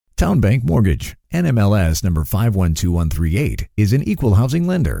Town Bank Mortgage, NMLS number 512138, is an equal housing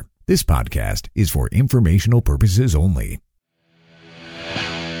lender. This podcast is for informational purposes only.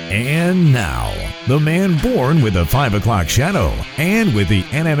 And now, the man born with a 5 o'clock shadow and with the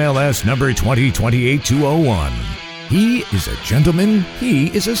NMLS number 2028201. He is a gentleman.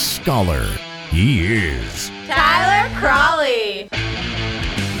 He is a scholar. He is Tyler Crawley.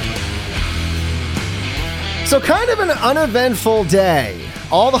 So kind of an uneventful day.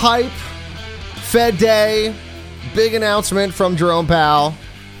 All the hype, Fed Day, big announcement from Jerome Powell,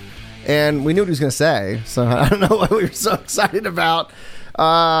 and we knew what he was going to say, so I don't know what we were so excited about.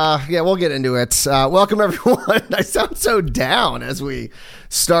 Yeah, we'll get into it. Welcome, everyone. I sound so down as we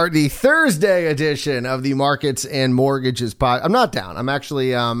start the Thursday edition of the Markets and Mortgages pod. I'm not down. I'm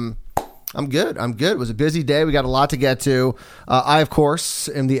actually, I'm good. It was a busy day. We got a lot to get to. I, of course,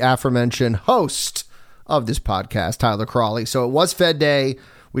 am the aforementioned host of this podcast, Tyler Crawley. So it was Fed Day.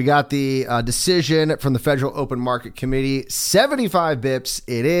 We got the decision from the Federal Open Market Committee. 75 bips.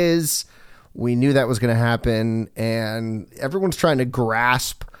 It is. We knew that was going to happen, and everyone's trying to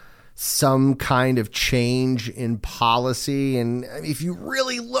grasp some kind of change in policy. And if you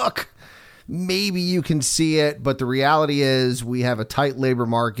really look, maybe you can see it. But the reality is we have a tight labor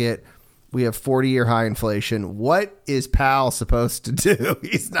market. We have 40-year high inflation. What is Powell supposed to do?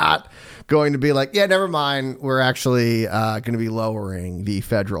 He's not going to be like, yeah, never mind. We're actually going to be lowering the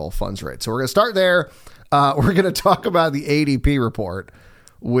federal funds rate. So we're going to start there. We're going to talk about the ADP report,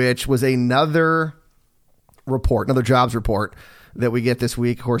 which was another jobs report that we get this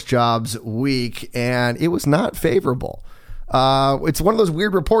week, of course, Jobs Week, and it was not favorable. It's one of those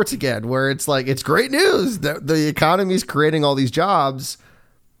weird reports again, where it's like, it's great news that the economy is creating all these jobs,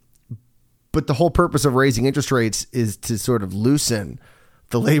 but the whole purpose of raising interest rates is to sort of loosen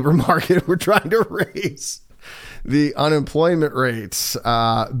the labor market. We're trying to raise the unemployment rates,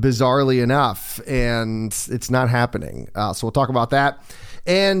 bizarrely enough, and it's not happening. So we'll talk about that.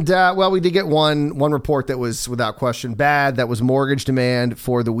 And, we did get one report that was without question bad. That was mortgage demand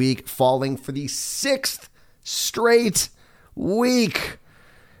for the week, falling for the 6th straight week.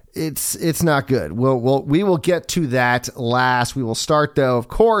 It's not good. We will get to that last. We will start, though, of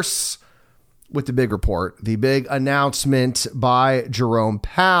course, with the big report, the big announcement by Jerome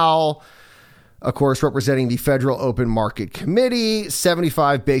Powell, of course, representing the Federal Open Market Committee,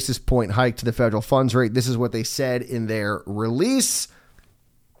 75 basis point hike to the federal funds rate. This is what they said in their release.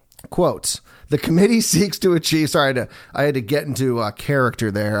 Quote, the committee seeks to achieve, I had to get into character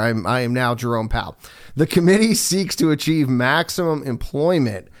there. I am now Jerome Powell. The committee seeks to achieve maximum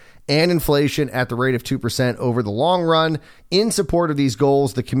employment and inflation at the rate of 2% over the long run. In support of these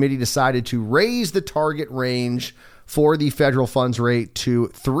goals, the committee decided to raise the target range for the federal funds rate to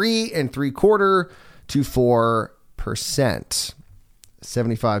 3.75% to 4%.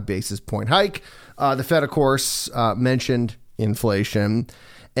 75 basis point hike. The Fed, of course, mentioned inflation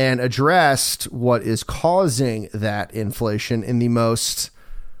and addressed what is causing that inflation in the most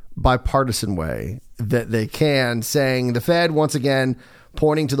bipartisan way that they can, saying the Fed, once again,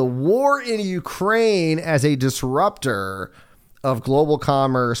 pointing to the war in Ukraine as a disruptor of global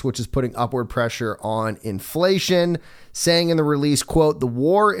commerce, which is putting upward pressure on inflation, saying in the release, quote, the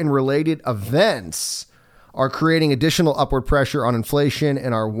war and related events are creating additional upward pressure on inflation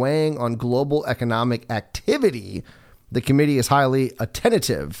and are weighing on global economic activity. The committee is highly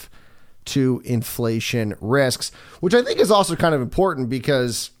attentive to inflation risks, which I think is also kind of important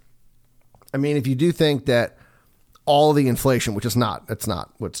because, I mean, if you do think that all the inflation, which is that's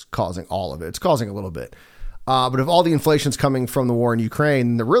not what's causing all of it. It's causing a little bit. But if all the inflation's coming from the war in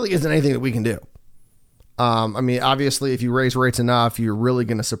Ukraine, there really isn't anything that we can do. I mean, obviously, if you raise rates enough, you're really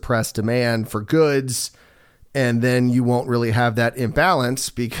going to suppress demand for goods, and then you won't really have that imbalance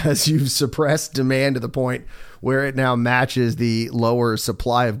because you've suppressed demand to the point where it now matches the lower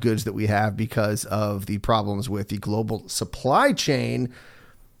supply of goods that we have because of the problems with the global supply chain.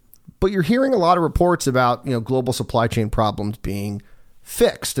 But you're hearing a lot of reports about, global supply chain problems being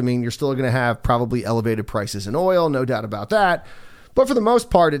fixed. I mean, you're still going to have probably elevated prices in oil, no doubt about that. But for the most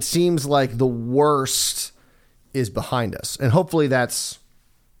part, it seems like the worst is behind us. And hopefully that's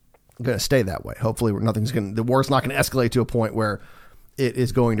going to stay that way. Hopefully the war's not going to escalate to a point where it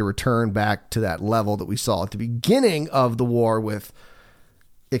is going to return back to that level that we saw at the beginning of the war with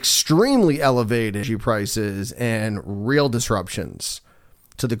extremely elevated energy prices and real disruptions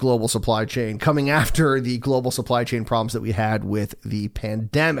to the global supply chain coming after the global supply chain problems that we had with the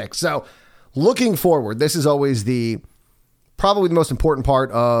pandemic. So looking forward, this is always probably the most important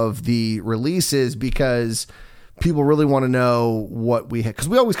part of the releases because people really want to know what we have, because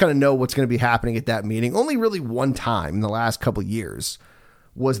we always kind of know what's going to be happening at that meeting. Only really one time in the last couple of years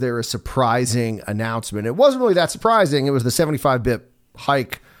was there a surprising announcement? It wasn't really that surprising. It was the 75 bip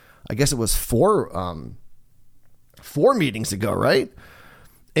hike. I guess it was four meetings ago, right?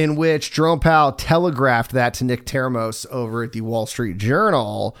 In which Jerome Powell telegraphed that to Nick Termos over at the Wall Street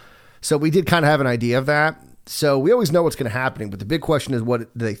Journal. So we did kind of have an idea of that. So we always know what's going to happen, but the big question is what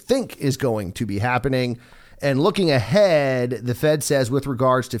they think is going to be happening. And looking ahead, the Fed says with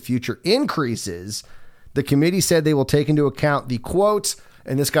regards to future increases, the committee said they will take into account the quote,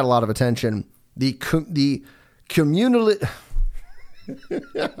 and this got a lot of attention, the communal.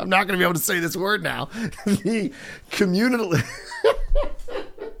 I'm not going to be able to say this word now. The communal.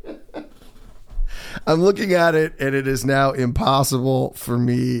 I'm looking at it, and it is now impossible for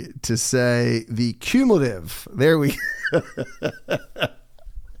me to say the cumulative. There we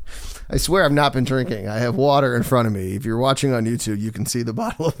I swear I've not been drinking. I have water in front of me. If you're watching on YouTube, you can see the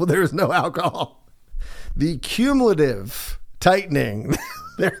bottle. There is no alcohol. The cumulative tightening,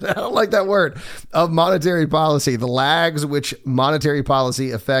 I don't like that word, of monetary policy, the lags which monetary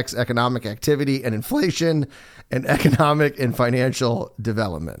policy affects economic activity and inflation and economic and financial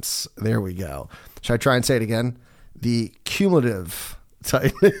developments. There we go. Should I try and say it again? The cumulative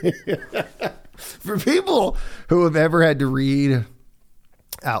tightening. For people who have ever had to read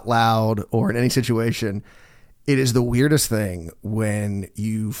out loud or in any situation, it is the weirdest thing when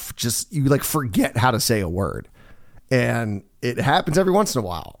you like forget how to say a word, and it happens every once in a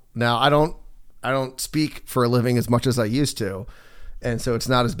while. Now I don't speak for a living as much as I used to, and so it's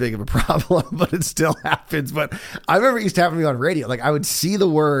not as big of a problem, but it still happens. But I remember it used to happen to me on radio. Like I would see the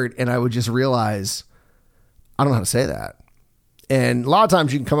word and I would just realize I don't know how to say that. And a lot of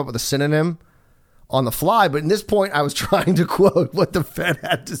times you can come up with a synonym on the fly, but in this point I was trying to quote what the Fed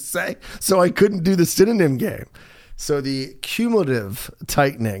had to say, so I couldn't do the synonym game. So the cumulative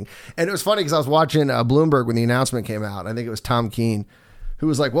tightening. And it was funny because I was watching Bloomberg when the announcement came out. I think it was Tom Keene who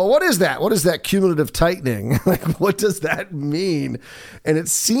was like, well, what is that? What is that cumulative tightening? Like, what does that mean? And it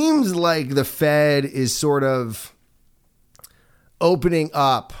seems like the Fed is sort of opening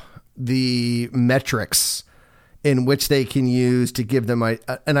up the metrics in which they can use to give them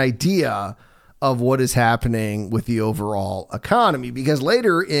an idea of what is happening with the overall economy. Because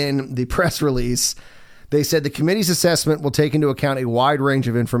later in the press release, they said the committee's assessment will take into account a wide range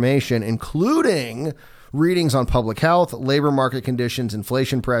of information, including readings on public health, labor market conditions,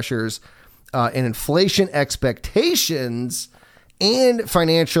 inflation pressures, and inflation expectations, and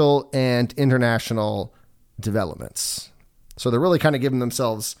financial and international developments. So they're really kind of giving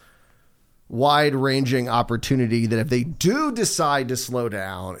themselves wide-ranging opportunity that if they do decide to slow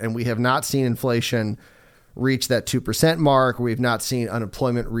down, and we have not seen inflation reach that 2% mark, we have not seen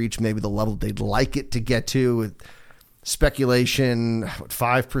unemployment reach maybe the level they'd like it to get to, with speculation, 5%,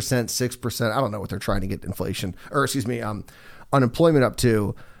 6%, I don't know what they're trying to get unemployment up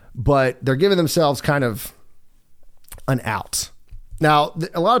to, but they're giving themselves kind of an out. Now,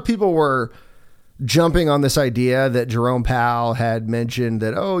 a lot of people were jumping on this idea that Jerome Powell had mentioned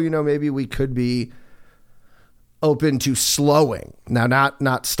that, maybe we could be open to slowing. Now,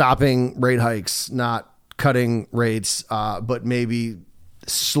 not stopping rate hikes, not cutting rates, but maybe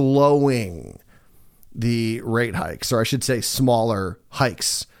slowing the rate hikes, or I should say smaller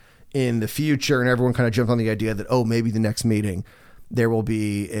hikes in the future. And everyone kind of jumped on the idea that, maybe the next meeting there will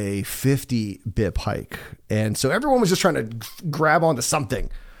be a 50 bip hike. And so everyone was just trying to grab onto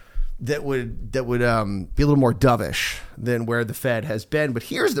something that would be a little more dovish than where the Fed has been. But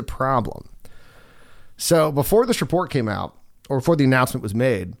here's the problem. So before this report came out, or before the announcement was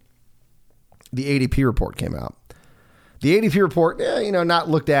made, the ADP report came out. The ADP report, not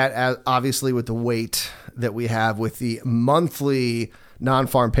looked at as obviously with the weight that we have with the monthly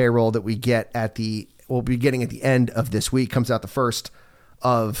non-farm payroll that we'll be getting at the end of this week. Comes out the first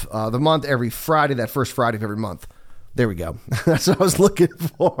of the month every Friday, that first Friday of every month. There we go. That's what I was looking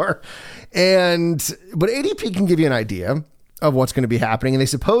for. But ADP can give you an idea of what's going to be happening. And they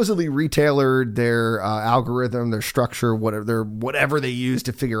supposedly retailored their algorithm, their structure, whatever they use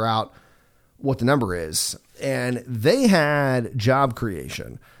to figure out what the number is. And they had job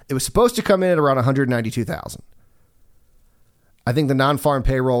creation. It was supposed to come in at around 192,000. I think the non-farm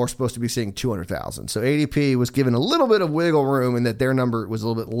payroll we're supposed to be seeing 200,000. So ADP was given a little bit of wiggle room in that their number was a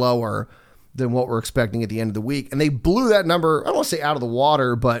little bit lower than what we're expecting at the end of the week. And they blew that number, I don't want to say out of the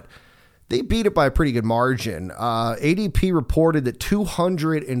water, but they beat it by a pretty good margin. ADP reported that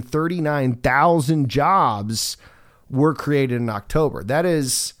 239,000 jobs were created in October.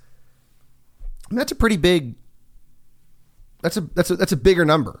 That's a pretty big, that's a bigger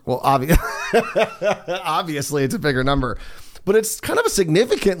number. Well, obviously it's a bigger number, but it's kind of a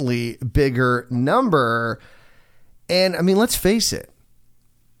significantly bigger number. And I mean, let's face it.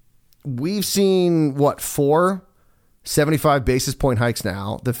 we've seen, what, 4 75 basis point hikes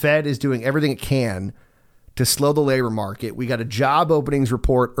now. The Fed is doing everything it can to slow the labor market. We got a job openings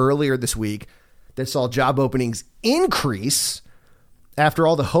report earlier this week that saw job openings increase after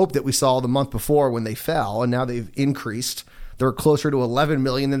all the hope that we saw the month before when they fell, and now they've increased. They're closer to 11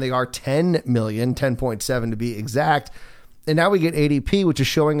 million than they are 10 million, 10.7 to be exact. And now we get ADP, which is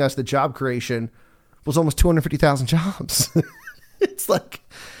showing us that job creation was almost 250,000 jobs. It's like,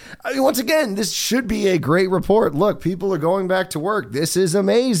 I mean, once again, this should be a great report. Look, people are going back to work. This is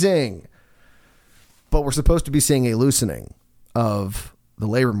amazing. But we're supposed to be seeing a loosening of the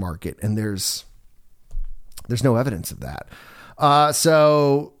labor market, and there's no evidence of that.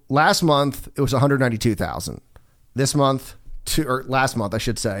 So last month, it was 192,000. This month, or last month, I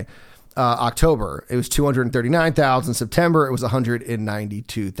should say, October, it was 239,000. September, it was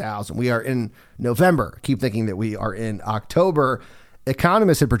 192,000. We are in November. Keep thinking that we are in October.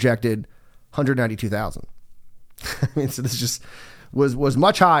 Economists had projected 192,000. I mean, so this just was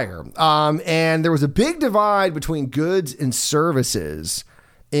much higher. And there was a big divide between goods and services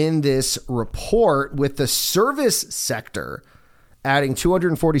in this report, with the service sector adding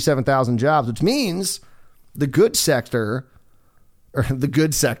 247,000 jobs, which means the goods sector, or the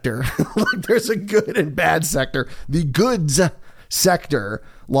good sector, like there's a good and bad sector. The goods sector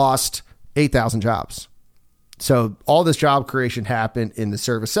lost 8,000 jobs. So all this job creation happened in the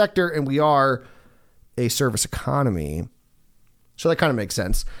service sector, and we are a service economy. So that kind of makes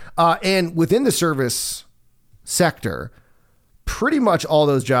sense. And within the service sector, pretty much all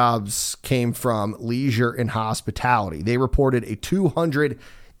those jobs came from leisure and hospitality. They reported a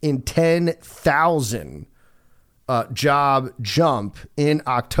 210,000 job jump in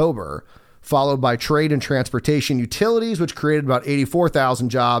October, followed by trade and transportation, utilities, which created about 84,000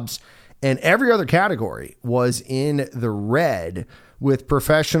 jobs. And every other category was in the red, with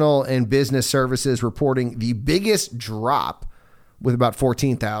professional and business services reporting the biggest drop, with about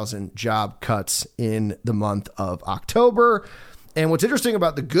 14,000 job cuts in the month of October. And what's interesting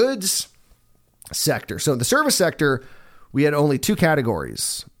about the goods sector, so in the service sector, we had only 2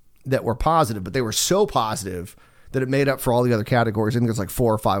 categories that were positive, but they were so positive that it made up for all the other categories. I think there's like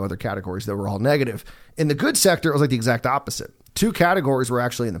 4 or 5 other categories that were all negative. In the goods sector, it was like the exact opposite. 2 categories were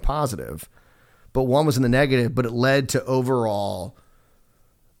actually in the positive, but 1 was in the negative, but it led to overall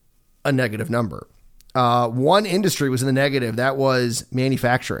a negative number. 1 industry was in the negative. That was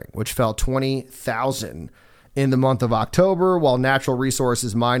manufacturing, which fell 20,000 in the month of October, while natural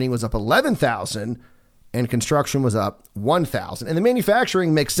resources mining was up 11,000 and construction was up 1,000. And the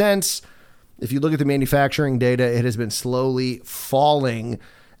manufacturing makes sense. If you look at the manufacturing data, it has been slowly falling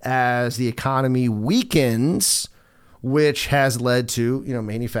as the economy weakens, which has led to,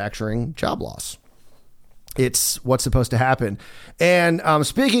 manufacturing job loss. It's what's supposed to happen. And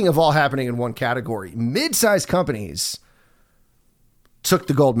speaking of all happening in one category, mid-sized companies took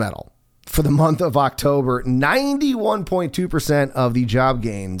the gold medal. For the month of October, 91.2% of the job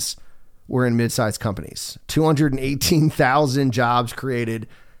gains were in mid-sized companies. 218,000 jobs created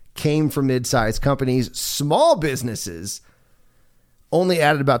came from mid-sized companies. Small businesses only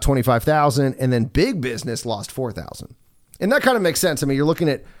added about 25,000, and then big business lost 4,000. And that kind of makes sense. I mean, you're looking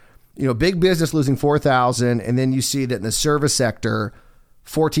at, big business losing 4,000, and then you see that in the service sector,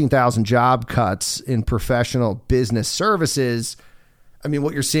 14,000 job cuts in professional business services. I mean,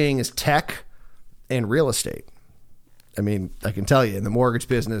 what you're seeing is tech and real estate. I mean, I can tell you in the mortgage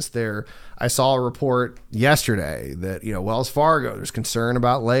business there, I saw a report yesterday that, Wells Fargo, there's concern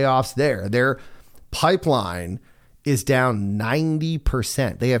about layoffs there. Their pipeline is down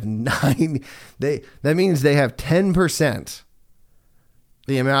 90%. They have that means they have 10%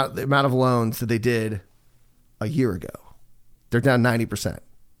 the amount of loans that they did a year ago. They're down 90%.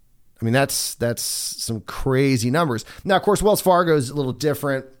 I mean, that's some crazy numbers. Now, of course, Wells Fargo is a little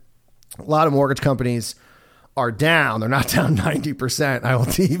different. A lot of mortgage companies are down. They're not down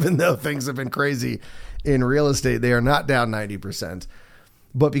 90%. Even though things have been crazy in real estate, they are not down 90%.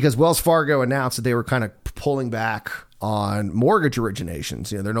 But because Wells Fargo announced that they were kind of pulling back on mortgage originations,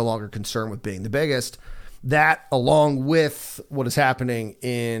 they're no longer concerned with being the biggest. That, along with what is happening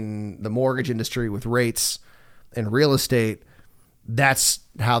in the mortgage industry with rates and real estate, that's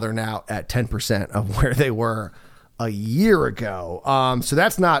how they're now at 10% of where they were a year ago. So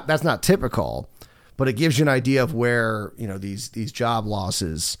that's not typical, but it gives you an idea of where, these job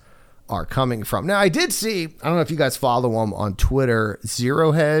losses are coming from. Now, I did see, I don't know if you guys follow them on Twitter,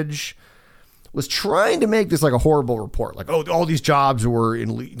 Zero Hedge was trying to make this like a horrible report. Like, oh, all these jobs were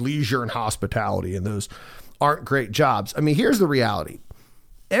in leisure and hospitality, and those aren't great jobs. I mean, here's the reality.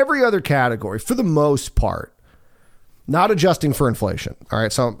 Every other category, for the most part, not adjusting for inflation. All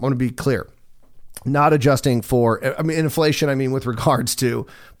right. So I want to be clear. Not adjusting for, inflation, with regards to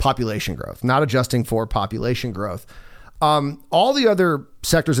population growth, not adjusting for population growth. All the other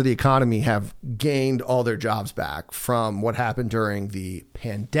sectors of the economy have gained all their jobs back from what happened during the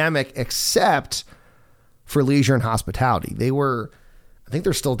pandemic, except for leisure and hospitality. I think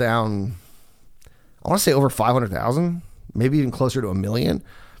they're still down, I want to say over 500,000, maybe even closer to 1 million.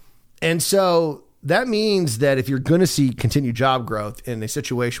 And so that means that if you're going to see continued job growth in a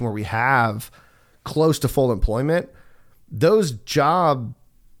situation where we have close to full employment, that job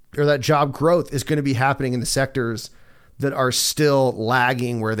growth is going to be happening in the sectors that are still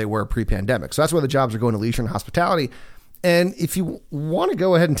lagging where they were pre-pandemic. So that's why the jobs are going to leisure and hospitality. And if you want to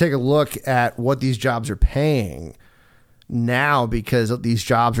go ahead and take a look at what these jobs are paying now, because these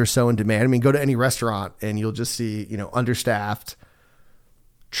jobs are so in demand. Go to any restaurant and you'll just see, understaffed,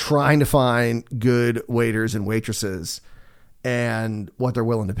 trying to find good waiters and waitresses and what they're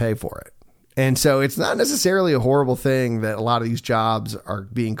willing to pay for it. And so it's not necessarily a horrible thing that a lot of these jobs are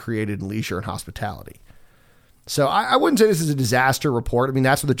being created in leisure and hospitality. So I wouldn't say this is a disaster report.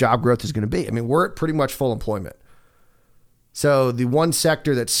 That's what the job growth is going to be. We're at pretty much full employment. So the one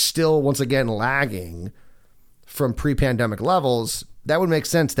sector that's still, once again, lagging from pre-pandemic levels, that would make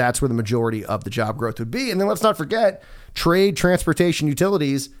sense. That's where the majority of the job growth would be. And then let's not forget trade, transportation,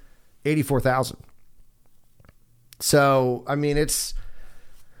 utilities, 84,000. So,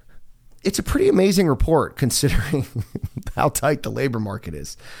 it's a pretty amazing report considering how tight the labor market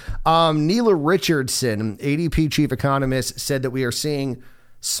is. Neela Richardson, ADP chief economist, said that we are seeing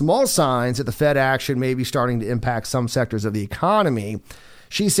small signs that the Fed action may be starting to impact some sectors of the economy.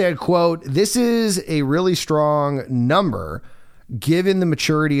 She said, quote, "This is a really strong number given the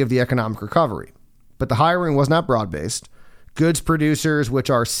maturity of the economic recovery. But the hiring was not broad-based. Goods producers, which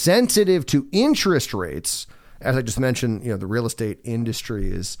are sensitive to interest rates, as I just mentioned, the real estate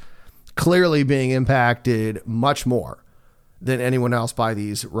industry is clearly being impacted much more than anyone else by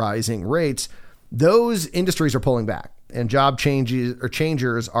these rising rates. Those industries are pulling back, and job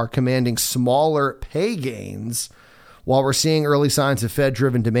changers are commanding smaller pay gains. While we're seeing early signs of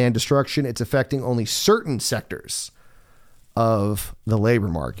Fed-driven demand destruction, it's affecting only certain sectors of the labor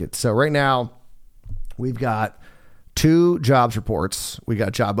market." So right now, we've got 2 jobs reports. We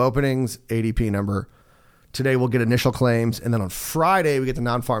got job openings, ADP number. Today we'll get initial claims, and then on Friday we get the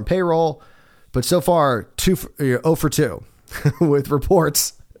non-farm payroll. But so far, 0 for 2 with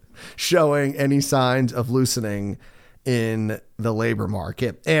reports showing any signs of loosening in the labor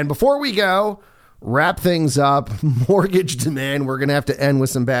market. And before we go, wrap things up, mortgage demand, we're going to have to end with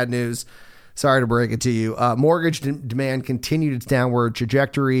some bad news. Sorry to break it to you. Mortgage demand continued its downward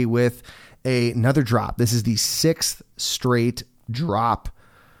trajectory with another drop. This is the 6th straight drop.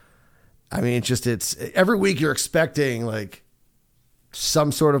 It's every week you're expecting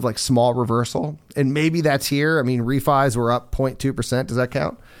some sort of small reversal, and maybe that's here. Refis were up 0.2%. Does that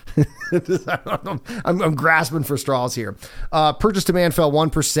count? I'm grasping for straws here. Purchase demand fell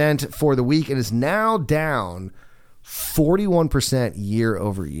 1% for the week and is now down 41% year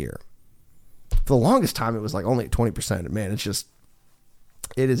over year. For the longest time, it was only 20%. Man, it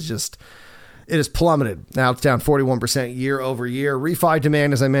has plummeted. Now it's down 41% year over year. Refi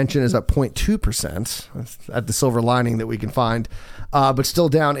demand, as I mentioned, is up 0.2%. That's the silver lining that we can find, but still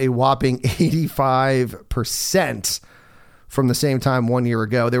down a whopping 85% from the same time 1 year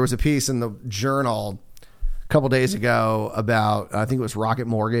ago. There was a piece in the Journal a couple days ago about, I think it was Rocket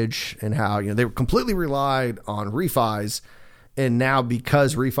Mortgage, and how they were completely relied on refis, and now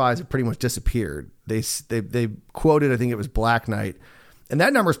because refis have pretty much disappeared, they quoted, I think it was Black Knight. And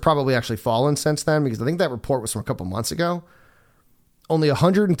that number's probably actually fallen since then, because I think that report was from a couple months ago. Only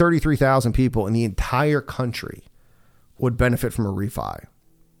 133,000 people in the entire country would benefit from a refi.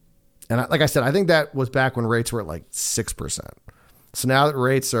 And like I said, I think that was back when rates were at 6%. So now that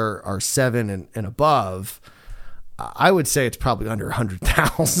rates are 7 and above, I would say it's probably under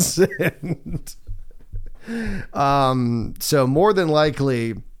 100,000. So more than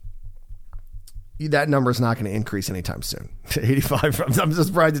likely, that number is not going to increase anytime soon. 85. I'm just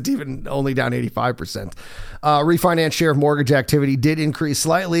surprised it's even only down 85%. Refinance share of mortgage activity did increase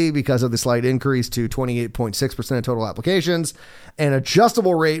slightly because of the slight increase to 28.6% of total applications, and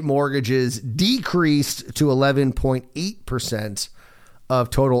adjustable rate mortgages decreased to 11.8%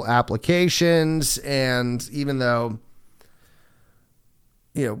 of total applications. And even though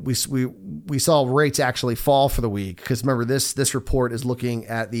we saw rates actually fall for the week, because remember, this report is looking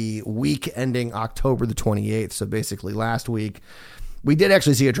at the week ending October the 28th. So basically last week, we did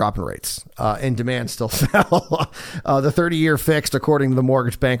actually see a drop in rates, and demand still fell. The 30-year fixed, according to the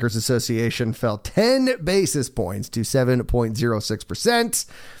Mortgage Bankers Association, fell 10 basis points to 7.06%.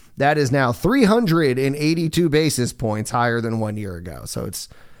 That is now 382 basis points higher than 1 year ago. So it's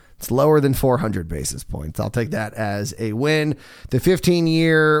lower than 400 basis points. I'll take that as a win. The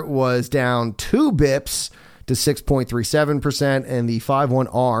 15-year was down 2 bips to 6.37%, and the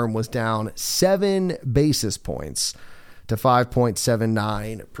 5/1 ARM was down 7 basis points to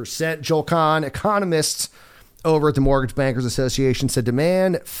 5.79%. Joel Kahn, economist over at the Mortgage Bankers Association, said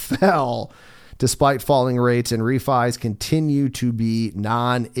demand fell despite falling rates and refis continue to be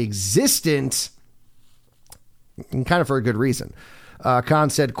non-existent, and kind of for a good reason. Kahn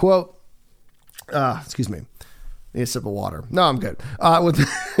said, quote, excuse me, need a sip of water. No, I'm good. I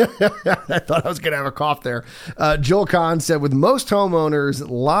thought I was going to have a cough there. Joel Kahn said, with most homeowners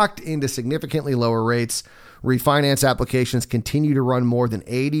locked into significantly lower rates, refinance applications continue to run more than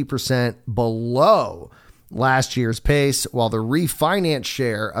 80% below last year's pace, while the refinance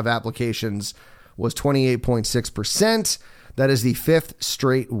share of applications was 28.6%. That is the 5th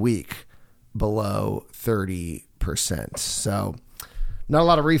straight week below 30%. So not a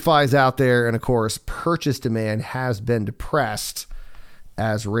lot of refis out there. And of course, purchase demand has been depressed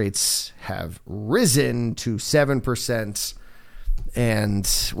as rates have risen to 7%.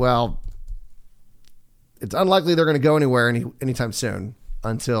 And well, it's unlikely they're going to go anywhere anytime soon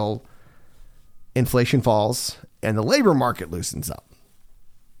until inflation falls and the labor market loosens up.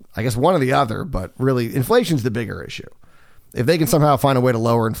 I guess one or the other, but really inflation's the bigger issue. If they can somehow find a way to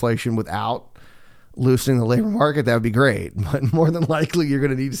lower inflation without loosening the labor market, that would be great. But more than likely, you're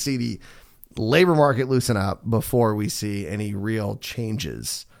going to need to see the labor market loosen up before we see any real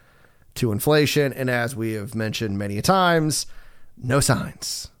changes to inflation. And as we have mentioned many times, no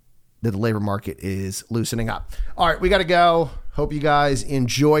signs that the labor market is loosening up. All right, we got to go. Hope you guys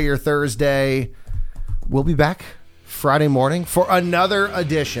enjoy your Thursday. We'll be back Friday morning for another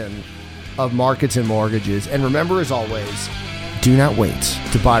edition of Markets and Mortgages. And remember, as always, do not wait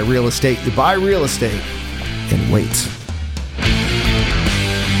to buy real estate. You buy real estate and wait.